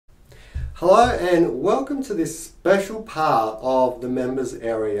Hello and welcome to this special part of the members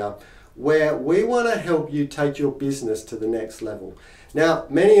area where we want to help you take your business to the next level. Now,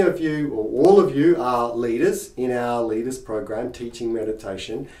 many of you or all of you are leaders in our leaders program teaching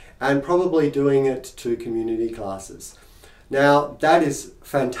meditation and probably doing it to community classes. Now, that is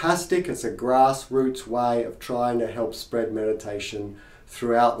fantastic. It's a grassroots way of trying to help spread meditation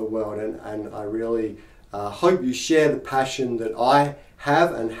throughout the world, and I really hope you share the passion that I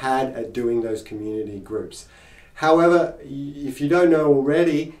have and had at doing those community groups. However, if you don't know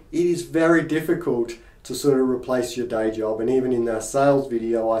already, it is very difficult to sort of replace your day job. And even in our sales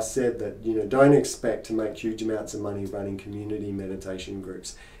video, I said that, don't expect to make huge amounts of money running community meditation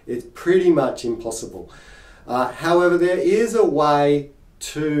groups. It's pretty much impossible. However, there is a way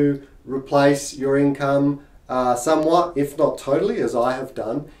to replace your income somewhat, if not totally, as I have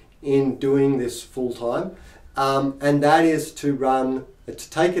done in doing this full time. And that is to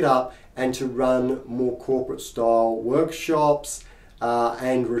take it up and to run more corporate style workshops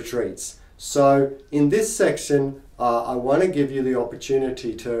and retreats. So in this section, I want to give you the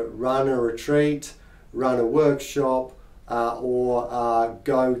opportunity to run a retreat, run a workshop, or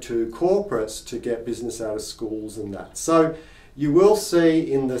go to corporates to get business out of schools and that. So you will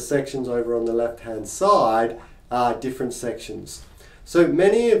see in the sections over on the left hand side different sections. So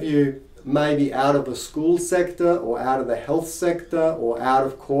many of you may be out of the school sector or out of the health sector or out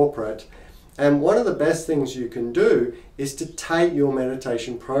of corporate, and one of the best things you can do is to take your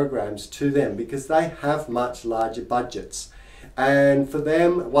meditation programs to them because they have much larger budgets, and for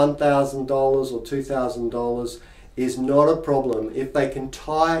them $1,000 or $2,000 is not a problem if they can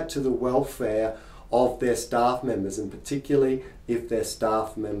tie it to the welfare of their staff members, and particularly if their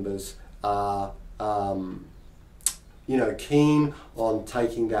staff members are keen on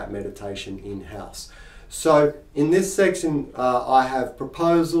taking that meditation in-house. So in this section, I have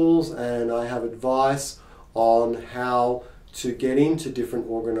proposals and I have advice on how to get into different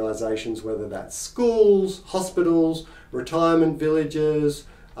organizations, whether that's schools, hospitals, retirement villages,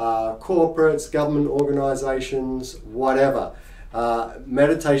 corporates, government organizations, whatever.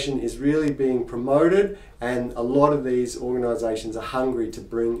 Meditation is really being promoted, and a lot of these organizations are hungry to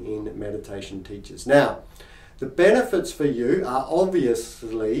bring in meditation teachers. Now, the benefits for you are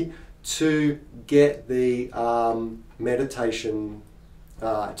obviously to get the meditation,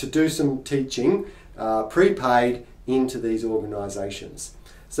 to do some teaching prepaid into these organizations.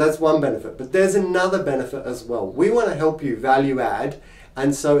 So that's one benefit. But there's another benefit as well. We want to help you value add,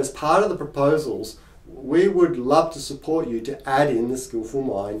 and so as part of the proposals, we would love to support you to add in the Skillful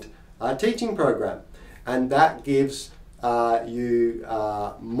Mind teaching program. And that gives you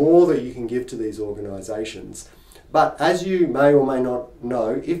more that you can give to these organizations. But as you may or may not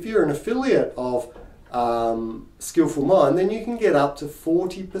know, if you're an affiliate of Skillful Mind, then you can get up to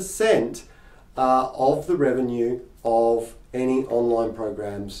 40% of the revenue of any online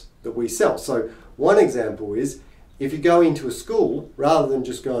programs that we sell. So one example is if you go into a school, rather than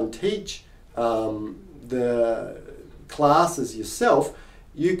just go and teach the classes yourself,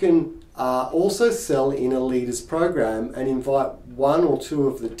 you can also sell in a leaders program and invite one or two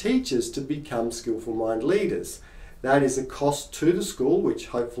of the teachers to become Skillful Mind leaders. That is a cost to the school, which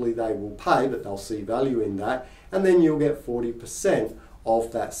hopefully they will pay, but they'll see value in that, and then you'll get 40%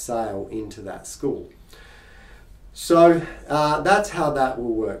 of that sale into that school. So that's how that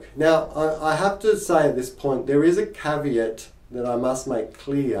will work. Now, I have to say at this point, there is a caveat that I must make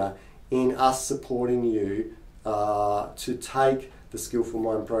clear in us supporting you to take the Skillful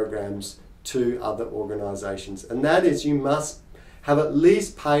Mind programs to other organizations, and that is you must have at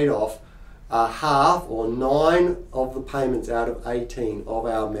least paid off half or 9 of the payments out of 18 of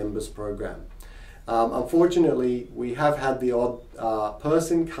our members program. Unfortunately, we have had the odd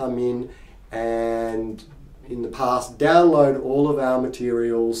person come in and in the past download all of our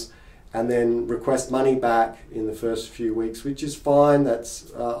materials and then request money back in the first few weeks, which is fine.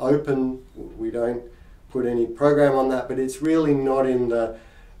 That's open. We don't put any program on that, but it's really not in the,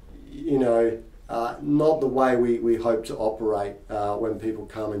 not the way we hope to operate when people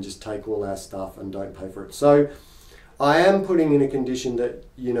come and just take all our stuff and don't pay for it. So I am putting in a condition that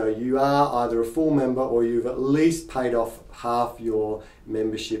you are either a full member or you've at least paid off half your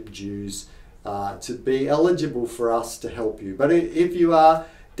membership dues to be eligible for us to help you. But if you are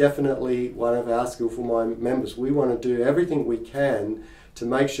definitely one of our Skillful Mind members, we want to do everything we can to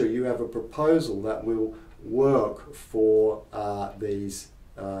make sure you have a proposal that will work for these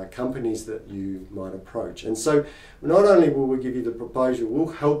companies that you might approach. And so not only will we give you the proposal,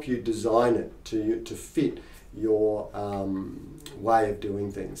 we'll help you design it to fit your way of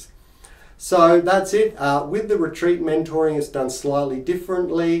doing things. So that's it. With the retreat mentoring, it's done slightly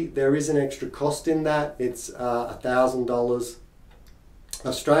differently. There is an extra cost in that. It's $1,000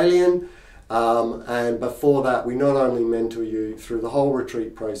 Australian. And before that, we not only mentor you through the whole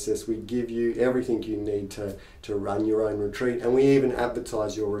retreat process, we give you everything you need to run your own retreat, and we even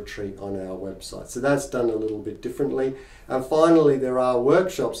advertise your retreat on our website. So that's done a little bit differently. And finally, there are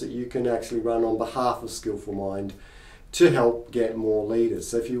workshops that you can actually run on behalf of Skillful Mind to help get more leaders.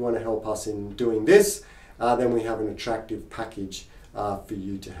 So if you want to help us in doing this, then we have an attractive package for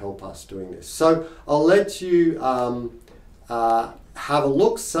you to help us doing this. So I'll let you have a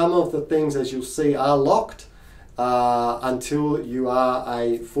look. Some of the things, as you'll see, are locked until you are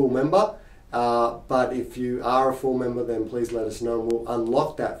a full member. But if you are a full member, then please let us know and we'll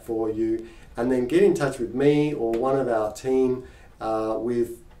unlock that for you. And then get in touch with me or one of our team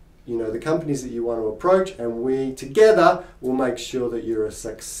with the companies that you want to approach, and we together will make sure that you're a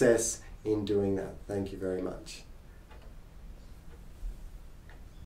success in doing that. Thank you very much.